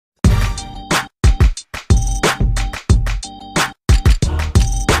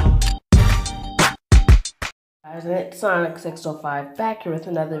Guys, and it's Sonic605 back here with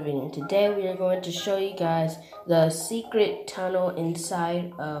another video. Today we are going to show you guys the secret tunnel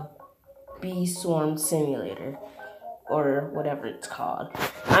inside of Bee Swarm Simulator, or whatever it's called.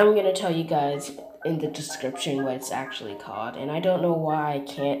 I'm going to tell you guys in the description what it's actually called, and I don't know why I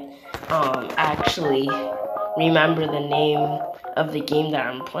can't actually remember the name of the game that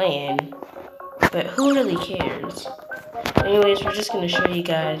I'm playing, but who really cares? Anyways, we're just going to show you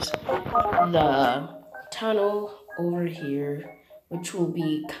guys the tunnel over here, which will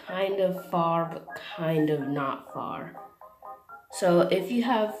be kind of far but kind of not far. So if you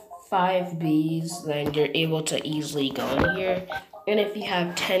have 5 bees, then you're able to easily go in here, and if you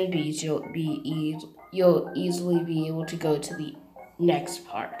have 10 bees, you'll easily be able to go to the next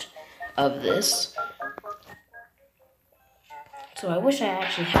part of this. So I wish I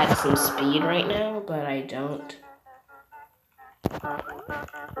actually had some speed right now, but I don't.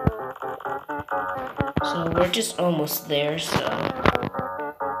 So we're just almost there, so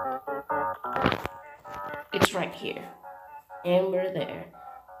it's right here. And we're there.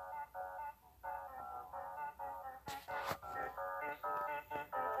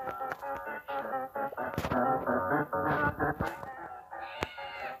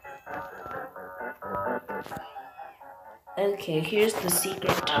 Okay, here's the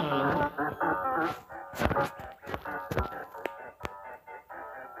secret tunnel.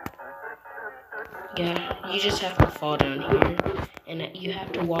 Yeah, you just have to fall down here, and you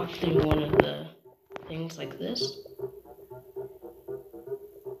have to walk through one of the things like this.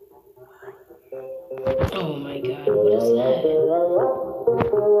 Oh my god, what is that?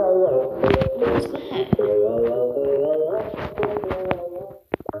 What is that?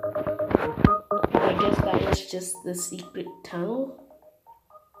 I guess that was just the secret tunnel.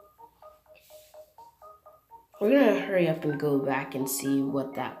 We're gonna hurry up and go back and see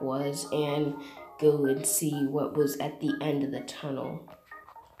what that was, and go and see what was at the end of the tunnel.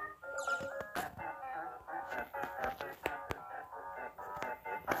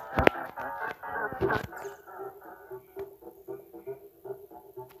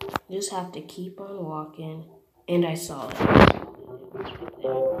 You just have to keep on walking, and I saw it.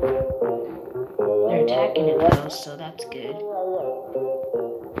 They're attacking it though, so that's good.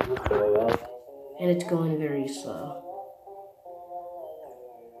 And it's going very slow.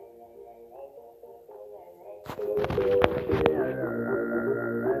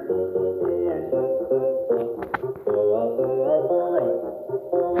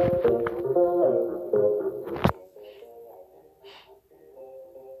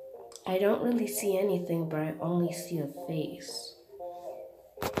 I don't really see anything, but I only see a face.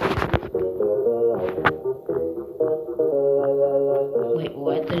 Wait,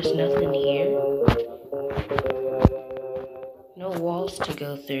 what? There's nothing here? No walls to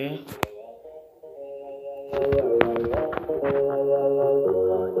go through.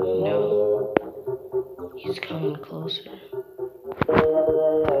 No. He's coming closer.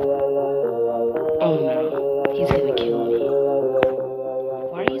 Oh no. He's gonna kill me.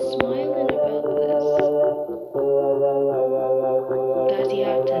 Why are you smiling about this? Guys, you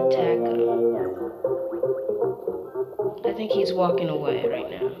have to attack him. I think he's walking away right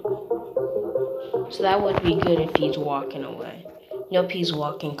now. So that would be good if he's walking away. Nope, he's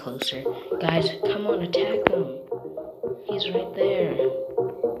walking closer. Guys, come on, attack him. He's right there.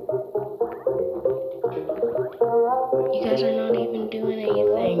 You guys are not even doing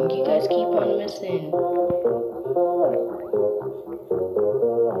anything. You guys keep on missing.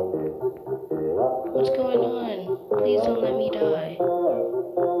 What's going on? Please don't let me die.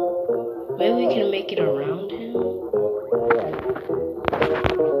 Maybe we can make it around him?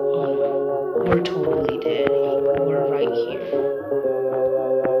 Oh no. We're totally dead. We're right here.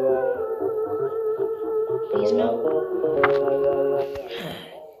 Please no.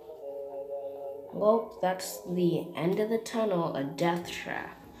 Well, that's the end of the tunnel, a death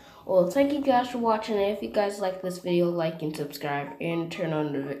trap. Well, thank you guys for watching, and if you guys like this video, like and subscribe, and turn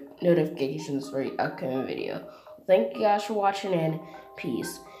on the notifications for the upcoming video. Thank you guys for watching, and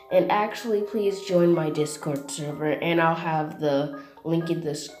peace. And actually, please join my Discord server, and I'll have the link in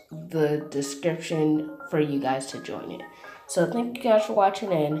the description for you guys to join it. So thank you guys for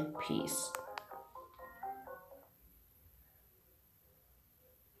watching, and peace.